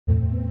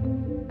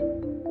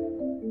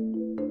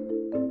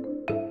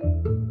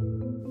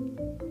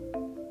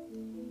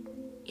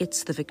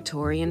It's the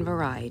Victorian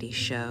Variety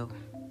Show.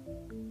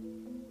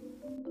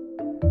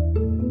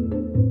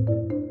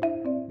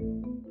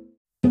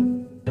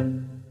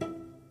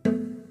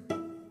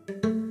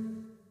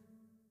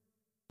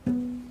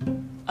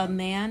 A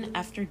man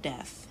after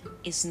death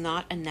is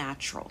not a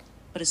natural,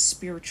 but a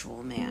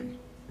spiritual man.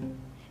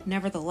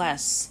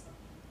 Nevertheless,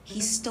 he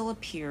still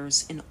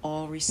appears in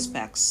all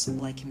respects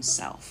like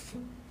himself.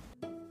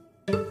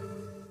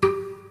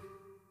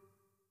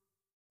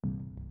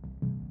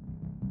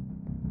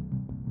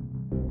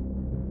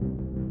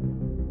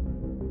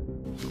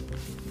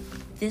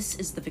 This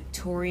is the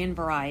Victorian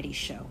Variety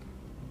Show.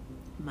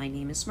 My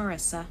name is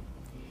Marissa,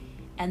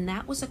 and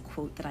that was a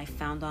quote that I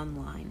found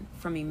online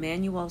from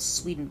Emanuel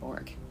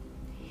Swedenborg,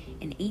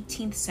 an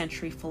 18th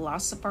century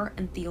philosopher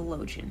and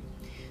theologian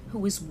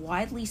who is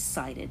widely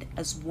cited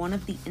as one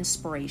of the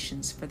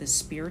inspirations for the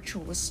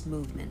spiritualist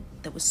movement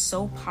that was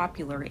so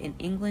popular in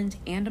England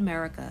and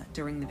America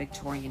during the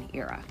Victorian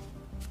era.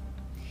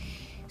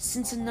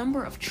 Since a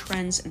number of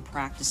trends and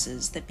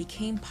practices that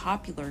became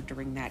popular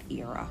during that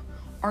era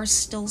are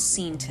still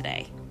seen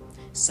today,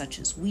 such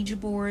as Ouija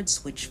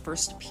boards, which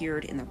first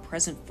appeared in their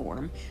present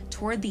form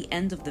toward the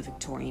end of the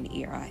Victorian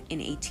era in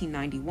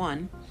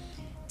 1891,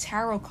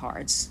 tarot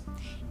cards,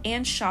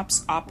 and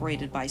shops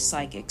operated by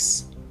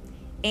psychics.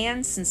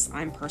 And since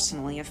I'm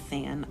personally a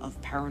fan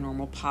of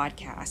paranormal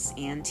podcasts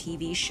and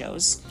TV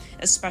shows,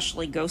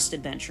 especially Ghost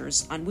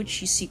Adventures, on which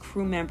you see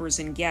crew members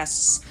and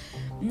guests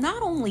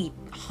not only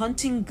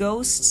hunting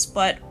ghosts,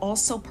 but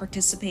also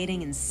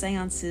participating in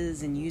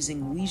seances and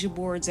using Ouija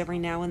boards every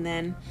now and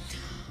then,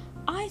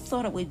 I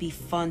thought it would be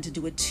fun to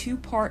do a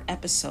two-part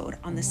episode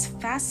on this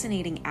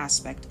fascinating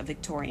aspect of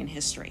Victorian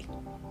history.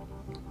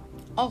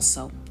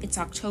 Also, it's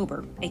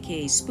October,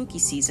 aka spooky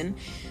season,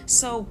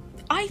 so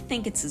I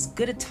think it's as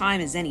good a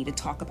time as any to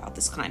talk about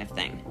this kind of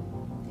thing.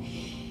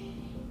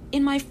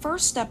 In my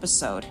first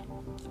episode,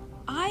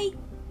 I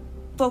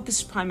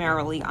focused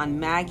primarily on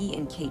Maggie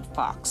and Kate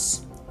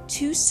Fox,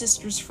 two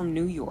sisters from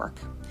New York,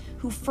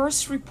 who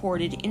first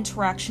reported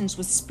interactions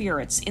with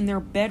spirits in their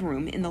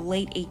bedroom in the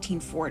late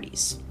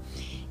 1840s,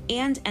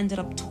 and ended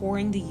up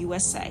touring the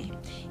USA,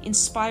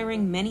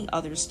 inspiring many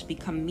others to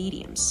become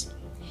mediums.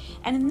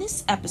 And in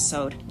this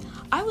episode,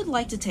 I would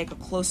like to take a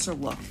closer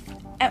look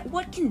at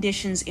what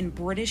conditions in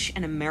British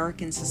and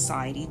American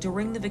society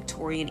during the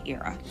Victorian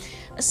era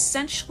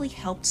essentially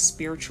helped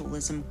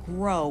spiritualism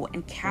grow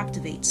and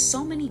captivate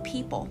so many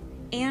people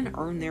and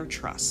earn their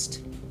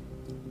trust.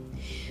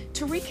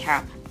 To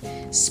recap,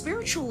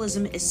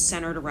 spiritualism is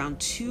centered around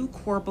two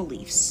core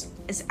beliefs,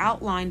 as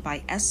outlined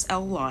by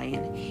S.L.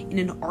 Lyon in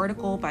an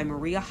article by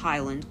Maria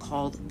Hyland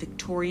called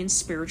Victorian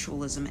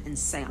Spiritualism and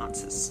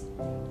Seances.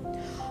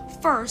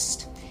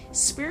 First,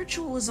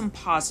 spiritualism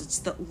posits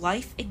that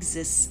life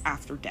exists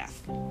after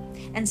death.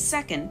 And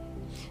second,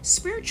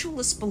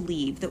 spiritualists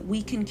believe that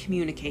we can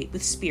communicate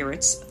with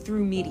spirits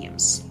through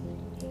mediums.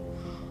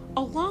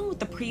 Along with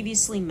the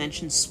previously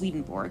mentioned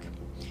Swedenborg,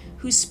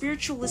 whose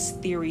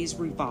spiritualist theories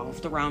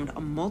revolved around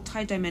a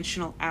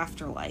multidimensional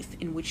afterlife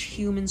in which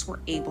humans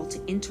were able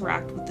to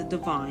interact with the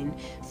divine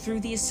through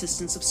the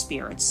assistance of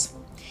spirits,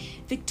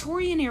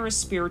 Victorian-era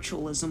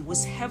spiritualism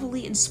was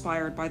heavily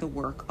inspired by the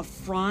work of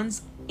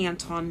Franz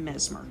Anton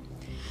Mesmer,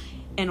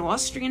 an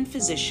Austrian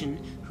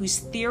physician whose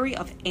theory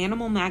of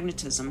animal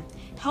magnetism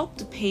helped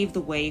to pave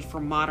the way for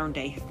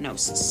modern-day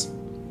hypnosis.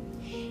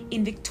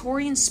 In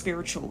Victorian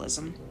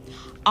spiritualism,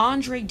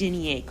 Andre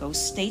Diniaco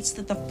states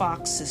that the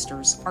Fox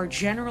sisters are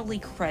generally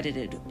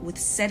credited with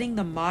setting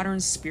the modern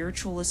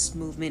spiritualist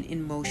movement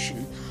in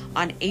motion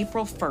on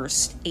April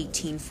 1st,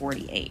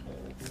 1848.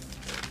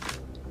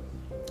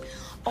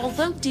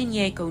 Although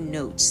Diniaco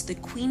notes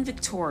that Queen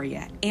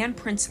Victoria and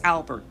Prince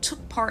Albert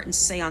took part in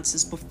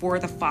seances before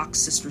the Fox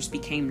sisters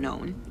became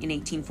known in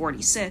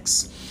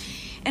 1846,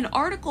 an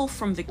article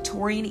from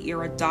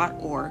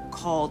Victorian-Era.org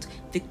called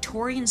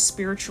Victorian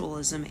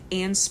Spiritualism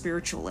and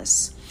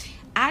Spiritualists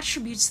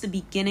attributes the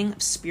beginning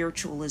of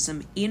spiritualism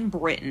in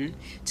Britain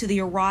to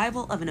the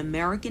arrival of an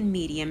American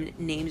medium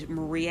named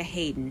Maria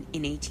Hayden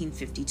in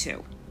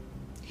 1852.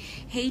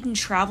 Hayden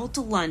traveled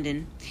to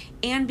London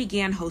and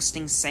began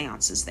hosting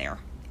seances there,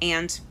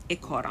 and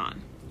it caught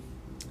on.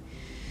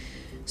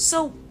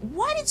 So,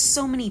 why did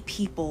so many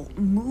people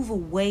move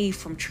away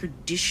from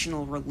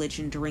traditional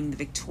religion during the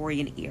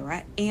Victorian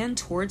era and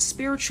towards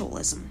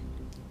spiritualism?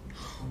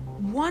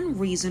 One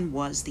reason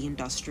was the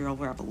Industrial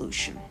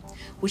Revolution,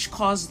 which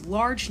caused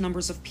large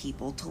numbers of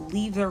people to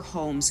leave their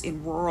homes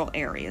in rural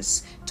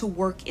areas to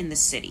work in the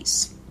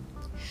cities.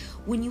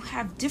 When you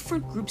have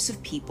different groups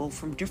of people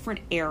from different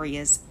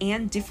areas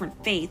and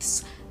different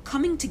faiths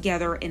coming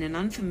together in an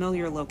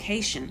unfamiliar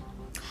location,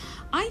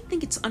 I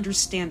think it's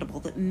understandable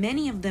that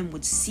many of them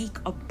would seek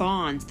a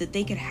bond that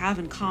they could have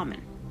in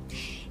common.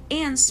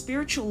 And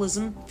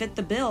spiritualism fit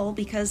the bill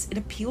because it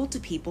appealed to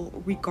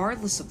people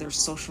regardless of their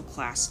social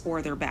class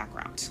or their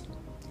background.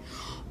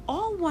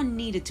 All one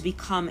needed to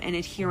become an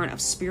adherent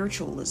of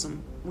spiritualism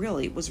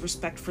really was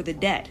respect for the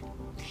dead,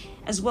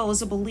 as well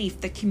as a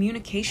belief that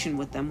communication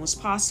with them was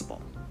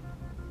possible.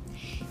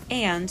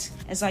 And,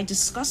 as I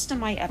discussed in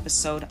my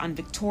episode on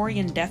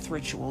Victorian death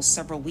rituals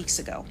several weeks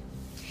ago,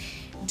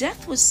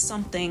 death was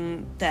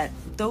something that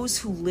those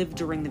who lived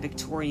during the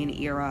Victorian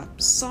era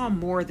saw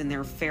more than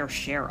their fair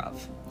share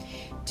of,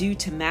 due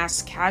to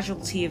mass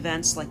casualty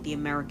events like the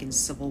American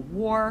Civil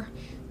War,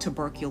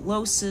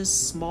 tuberculosis,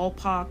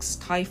 smallpox,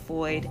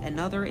 typhoid, and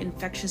other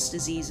infectious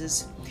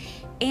diseases,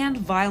 and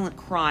violent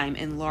crime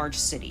in large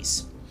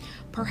cities,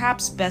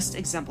 perhaps best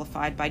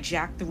exemplified by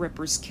Jack the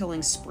Ripper's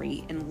killing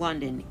spree in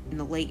London in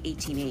the late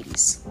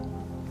 1880s.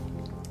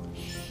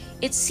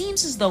 It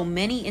seems as though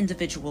many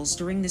individuals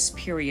during this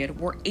period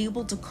were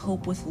able to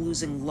cope with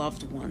losing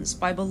loved ones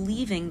by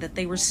believing that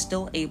they were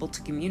still able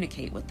to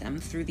communicate with them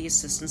through the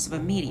assistance of a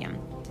medium,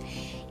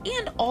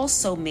 and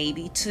also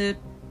maybe to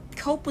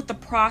cope with the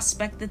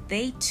prospect that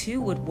they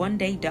too would one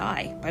day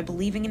die by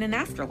believing in an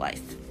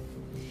afterlife.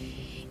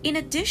 In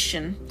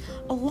addition,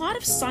 a lot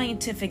of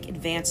scientific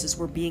advances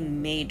were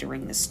being made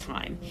during this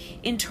time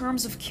in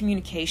terms of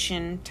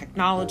communication,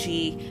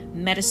 technology,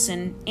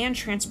 medicine, and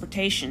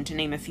transportation, to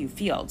name a few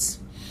fields.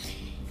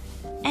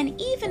 And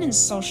even in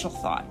social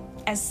thought,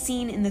 as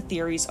seen in the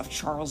theories of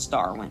Charles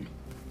Darwin.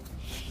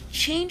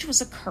 Change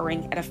was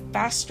occurring at a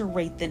faster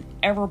rate than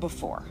ever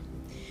before.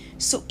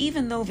 So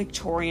even though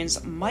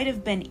Victorians might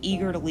have been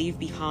eager to leave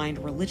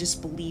behind religious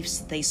beliefs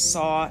that they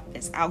saw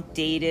as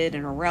outdated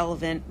and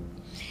irrelevant,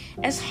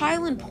 as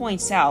Hyland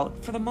points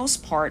out, for the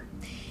most part,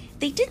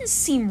 they didn't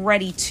seem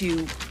ready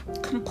to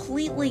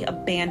completely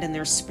abandon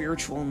their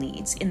spiritual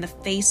needs in the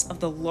face of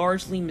the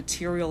largely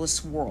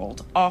materialist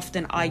world,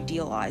 often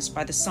idealized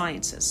by the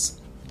sciences.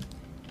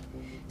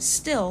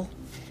 Still,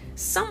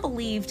 some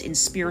believed in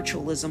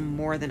spiritualism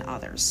more than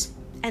others,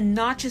 and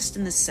not just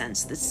in the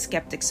sense that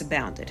skeptics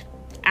abounded,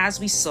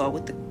 as we saw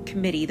with the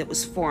committee that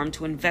was formed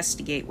to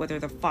investigate whether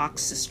the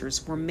Fox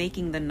sisters were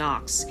making the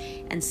knocks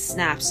and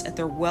snaps at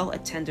their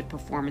well-attended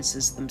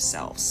performances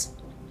themselves.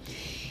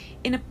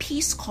 In a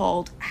piece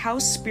called How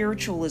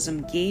Spiritualism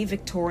Gave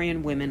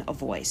Victorian Women a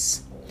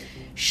Voice,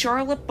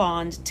 Charlotte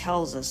Bond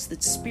tells us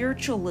that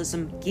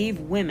spiritualism gave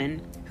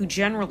women, who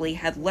generally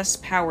had less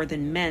power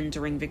than men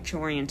during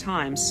Victorian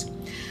times,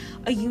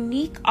 a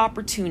unique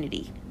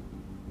opportunity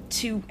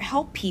to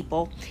help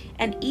people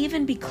and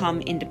even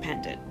become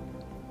independent.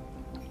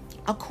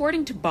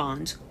 According to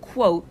Bond,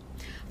 quote,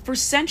 "For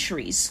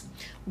centuries,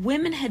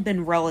 women had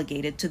been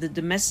relegated to the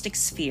domestic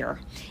sphere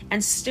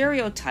and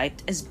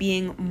stereotyped as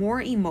being more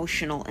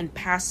emotional and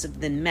passive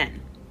than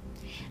men,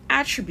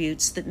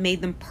 attributes that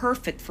made them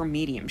perfect for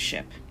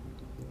mediumship.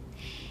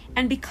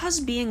 And because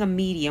being a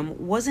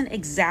medium wasn't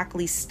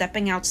exactly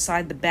stepping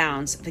outside the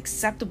bounds of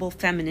acceptable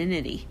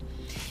femininity,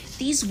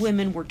 these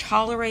women were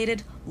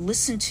tolerated,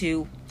 listened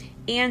to,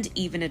 and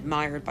even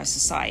admired by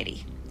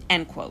society."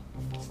 End quote.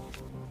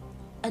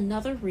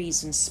 Another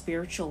reason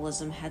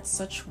spiritualism had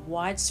such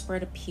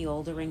widespread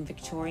appeal during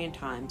Victorian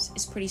times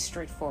is pretty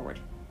straightforward.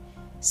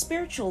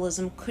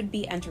 Spiritualism could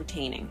be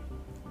entertaining.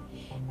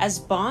 As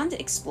Bond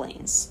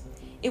explains,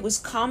 it was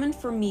common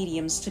for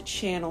mediums to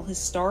channel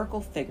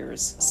historical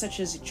figures such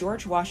as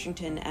George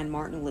Washington and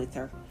Martin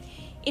Luther,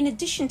 in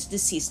addition to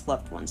deceased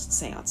loved ones at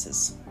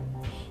seances.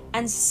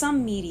 And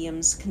some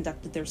mediums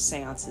conducted their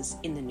seances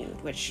in the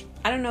nude, which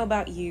I don't know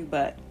about you,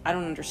 but I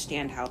don't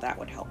understand how that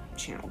would help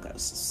channel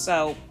ghosts.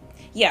 So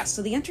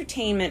the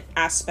entertainment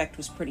aspect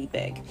was pretty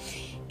big.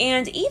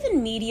 And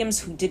even mediums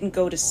who didn't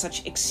go to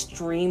such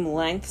extreme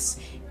lengths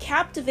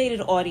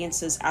captivated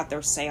audiences at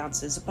their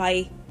seances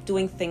by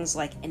doing things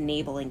like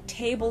enabling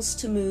tables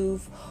to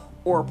move,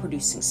 or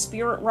producing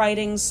spirit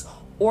writings,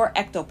 or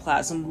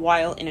ectoplasm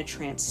while in a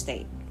trance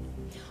state.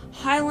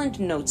 Hyland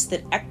notes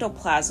that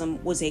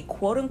ectoplasm was a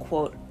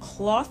quote-unquote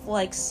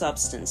cloth-like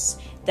substance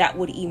that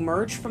would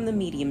emerge from the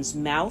medium's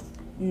mouth,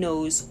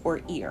 nose,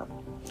 or ear,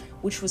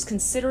 which was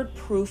considered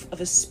proof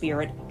of a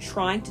spirit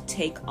trying to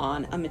take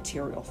on a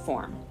material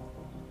form.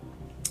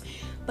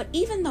 But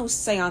even though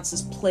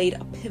seances played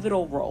a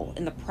pivotal role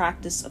in the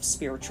practice of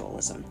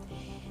spiritualism,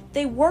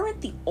 they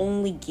weren't the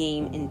only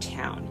game in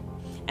town,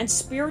 and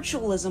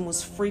spiritualism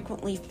was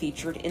frequently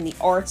featured in the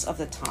arts of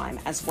the time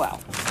as well.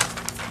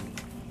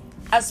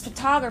 As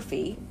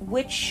photography,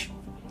 which,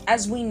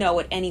 as we know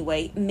it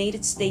anyway, made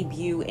its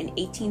debut in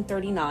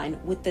 1839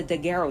 with the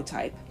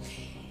daguerreotype,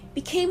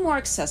 became more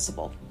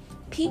accessible,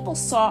 people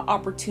saw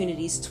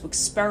opportunities to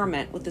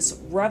experiment with this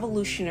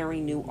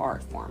revolutionary new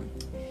art form.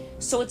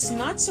 So it's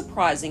not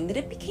surprising that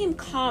it became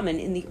common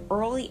in the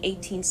early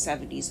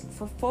 1870s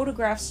for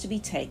photographs to be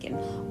taken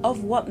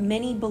of what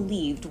many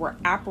believed were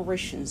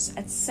apparitions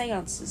at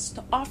seances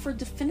to offer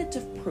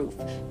definitive proof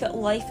that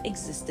life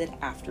existed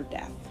after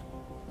death.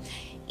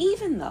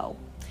 Even though,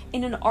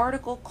 in an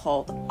article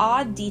called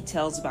Odd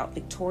Details About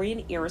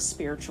Victorian-Era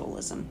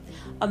Spiritualism,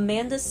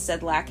 Amanda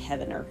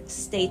Sedlak-Heavener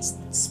states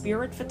that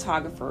spirit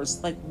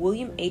photographers like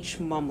William H.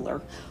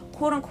 Mumler,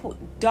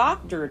 quote-unquote,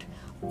 doctored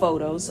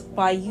photos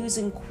by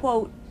using,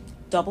 quote,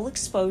 double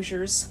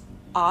exposures,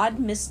 odd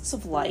mists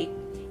of light,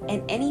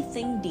 and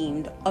anything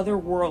deemed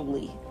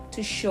otherworldly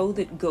to show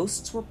that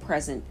ghosts were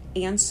present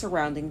and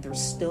surrounding their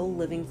still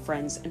living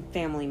friends and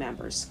family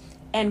members,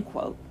 end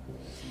quote.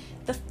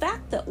 The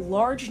fact that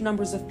large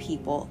numbers of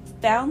people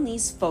found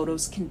these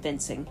photos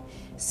convincing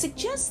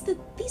suggests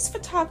that these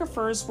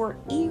photographers were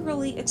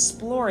eagerly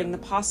exploring the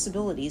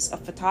possibilities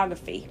of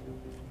photography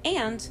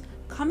and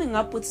coming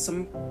up with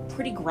some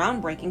pretty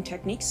groundbreaking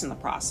techniques in the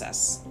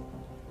process.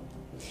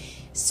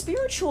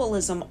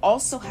 Spiritualism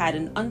also had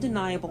an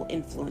undeniable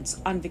influence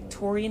on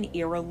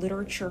Victorian-era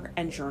literature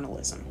and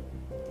journalism.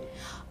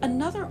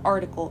 Another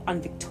article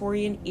on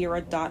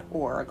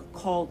Victorian-Era.org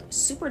called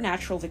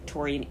Supernatural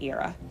Victorian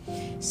Era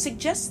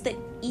suggests that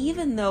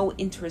even though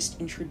interest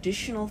in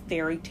traditional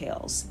fairy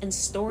tales and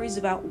stories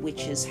about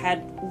witches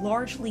had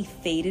largely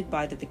faded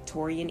by the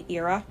Victorian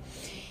era,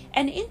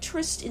 an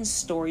interest in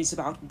stories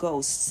about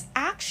ghosts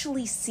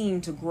actually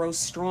seemed to grow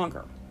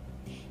stronger.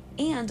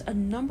 And a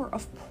number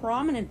of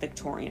prominent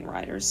Victorian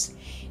writers,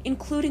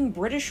 including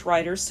British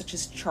writers such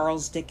as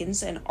Charles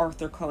Dickens and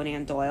Arthur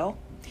Conan Doyle,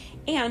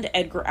 and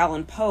Edgar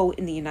Allan Poe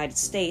in the United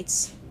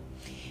States,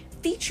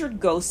 featured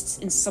ghosts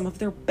in some of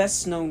their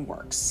best-known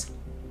works.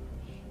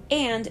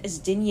 And, as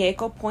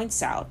Dinyeko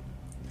points out,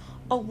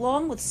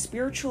 along with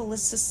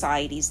spiritualist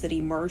societies that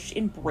emerged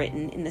in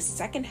Britain in the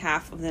second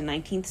half of the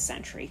 19th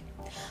century,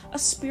 a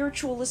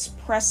spiritualist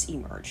press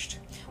emerged,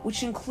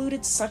 which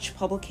included such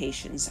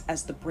publications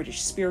as the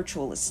British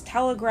Spiritualist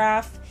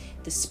Telegraph,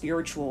 the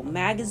Spiritual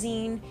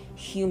Magazine,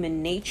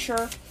 Human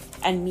Nature,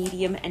 and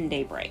Medium and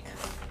Daybreak.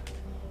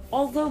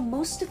 Although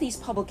most of these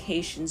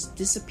publications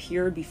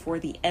disappeared before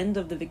the end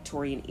of the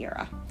Victorian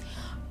era,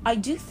 I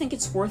do think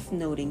it's worth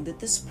noting that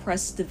this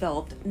press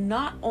developed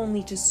not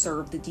only to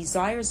serve the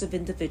desires of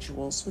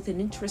individuals with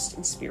an interest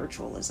in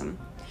spiritualism,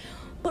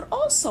 but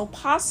also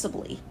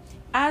possibly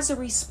as a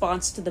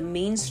response to the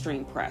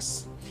mainstream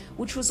press,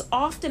 which was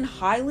often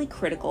highly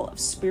critical of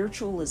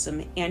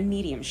spiritualism and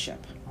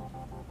mediumship.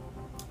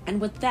 And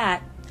with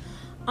that,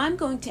 I'm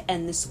going to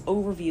end this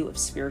overview of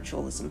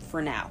spiritualism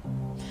for now.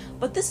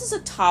 But this is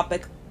a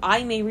topic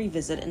I may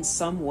revisit in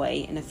some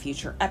way in a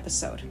future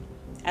episode.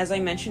 As I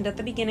mentioned at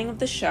the beginning of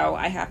the show,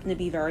 I happen to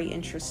be very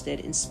interested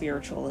in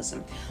spiritualism.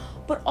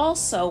 But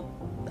also,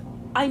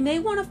 I may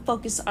want to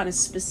focus on a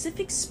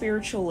specific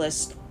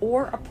spiritualist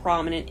or a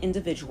prominent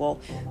individual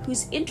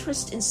whose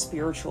interest in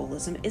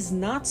spiritualism is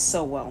not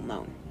so well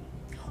known.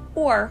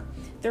 Or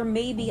there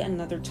may be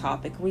another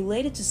topic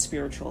related to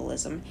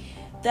spiritualism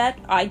that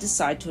I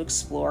decide to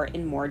explore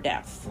in more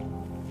depth.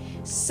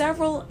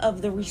 Several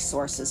of the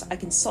resources I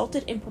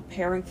consulted in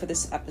preparing for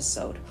this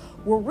episode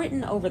were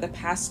written over the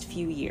past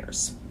few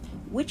years,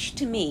 which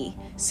to me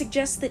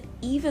suggests that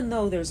even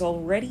though there's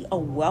already a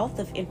wealth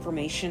of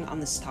information on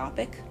this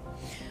topic,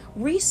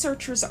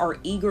 researchers are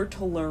eager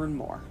to learn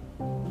more,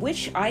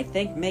 which I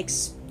think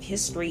makes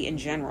history in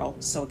general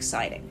so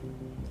exciting.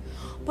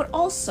 But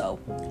also,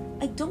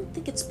 I don't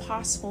think it's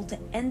possible to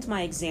end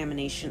my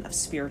examination of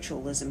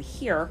spiritualism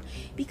here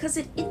because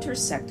it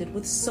intersected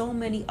with so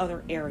many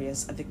other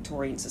areas of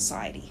Victorian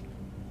society.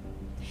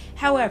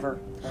 However,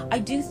 I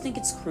do think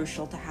it's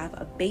crucial to have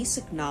a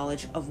basic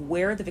knowledge of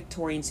where the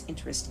Victorians'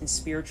 interest in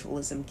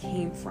spiritualism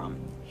came from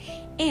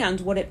and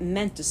what it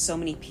meant to so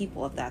many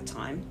people at that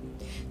time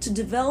to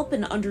develop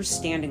an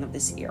understanding of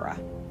this era.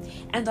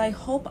 And I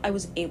hope I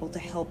was able to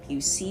help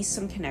you see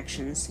some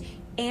connections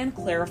and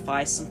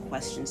clarify some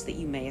questions that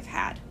you may have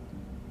had.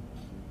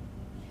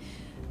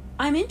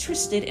 I'm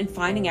interested in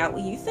finding out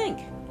what you think.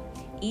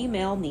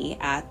 Email me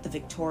at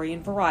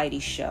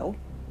thevictorianvarietyshow,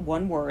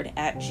 one word,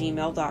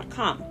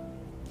 @gmail.com.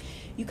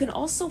 You can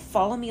also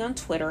follow me on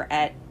Twitter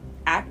at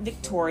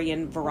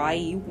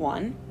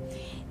VictorianVariety1.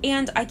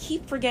 And I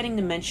keep forgetting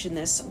to mention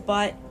this,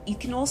 but you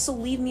can also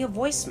leave me a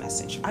voice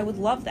message. I would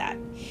love that.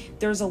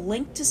 There's a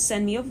link to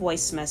send me a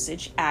voice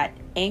message at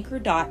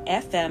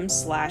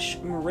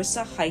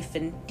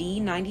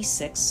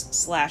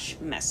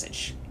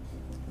anchor.fm/Marissa-D96/message.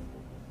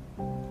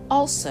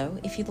 Also,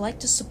 if you'd like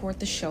to support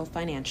the show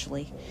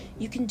financially,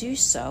 you can do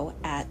so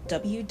at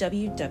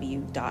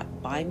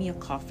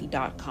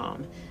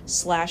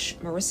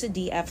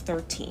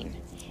www.buymeacoffee.com/MarissaDF13.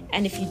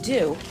 And if you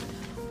do,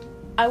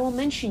 I will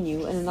mention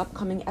you in an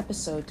upcoming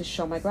episode to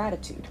show my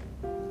gratitude.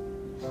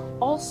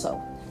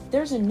 Also,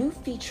 there's a new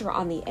feature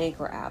on the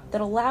Anchor app that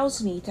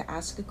allows me to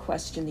ask a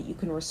question that you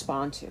can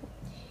respond to.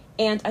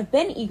 And I've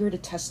been eager to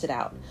test it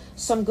out,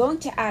 so I'm going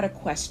to add a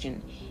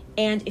question.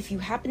 And if you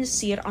happen to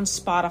see it on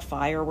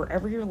Spotify or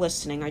wherever you're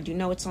listening, I do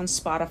know it's on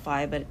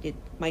Spotify, but it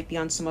might be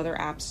on some other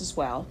apps as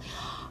well,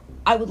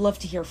 I would love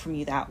to hear from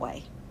you that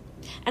way.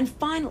 And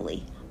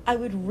finally, I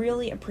would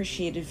really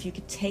appreciate it if you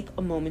could take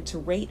a moment to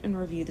rate and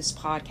review this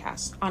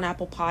podcast on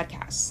Apple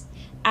Podcasts,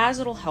 as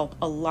it'll help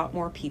a lot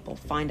more people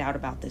find out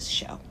about this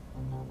show.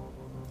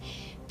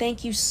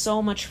 Thank you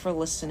so much for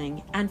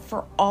listening and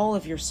for all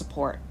of your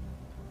support.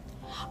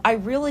 I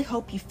really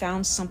hope you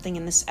found something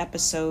in this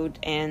episode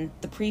and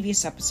the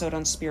previous episode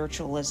on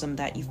spiritualism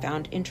that you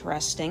found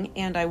interesting,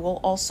 and I will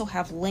also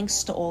have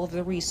links to all of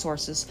the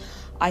resources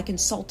I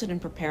consulted in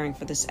preparing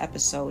for this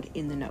episode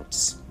in the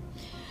notes.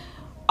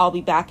 I'll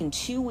be back in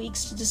 2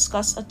 weeks to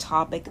discuss a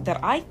topic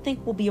that I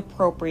think will be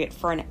appropriate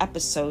for an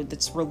episode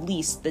that's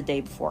released the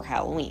day before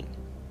Halloween.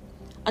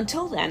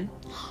 Until then,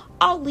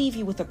 I'll leave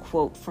you with a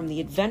quote from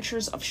The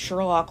Adventures of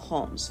Sherlock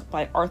Holmes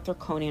by Arthur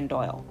Conan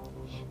Doyle.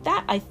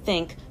 That, I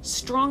think,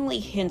 strongly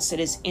hints at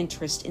his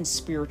interest in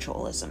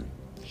spiritualism,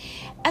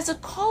 as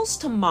it calls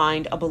to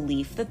mind a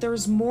belief that there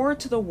is more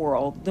to the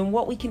world than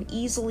what we can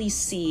easily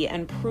see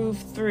and prove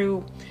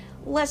through,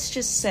 let's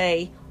just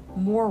say,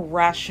 more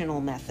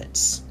rational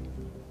methods.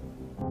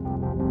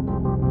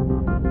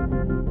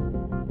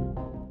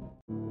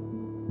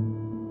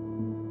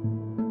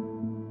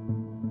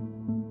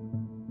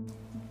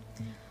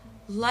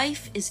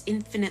 Life is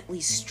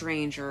infinitely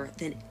stranger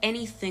than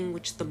anything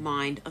which the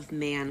mind of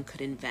man could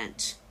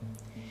invent.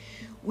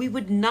 We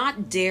would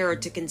not dare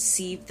to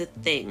conceive the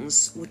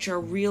things which are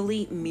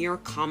really mere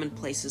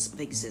commonplaces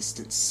of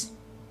existence.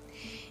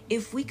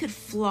 If we could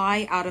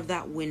fly out of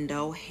that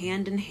window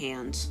hand in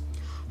hand,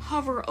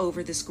 hover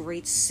over this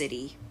great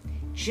city,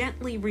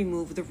 gently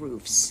remove the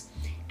roofs,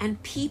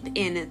 and peep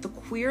in at the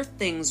queer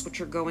things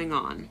which are going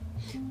on,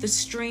 the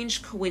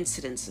strange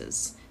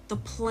coincidences, the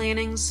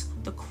plannings,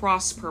 the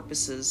cross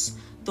purposes,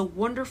 the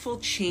wonderful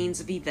chains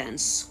of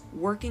events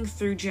working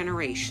through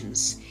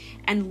generations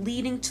and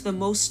leading to the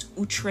most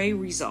outre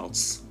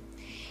results,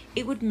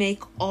 it would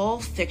make all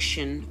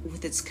fiction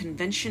with its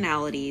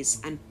conventionalities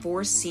and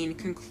foreseen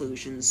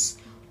conclusions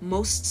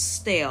most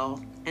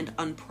stale and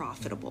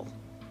unprofitable.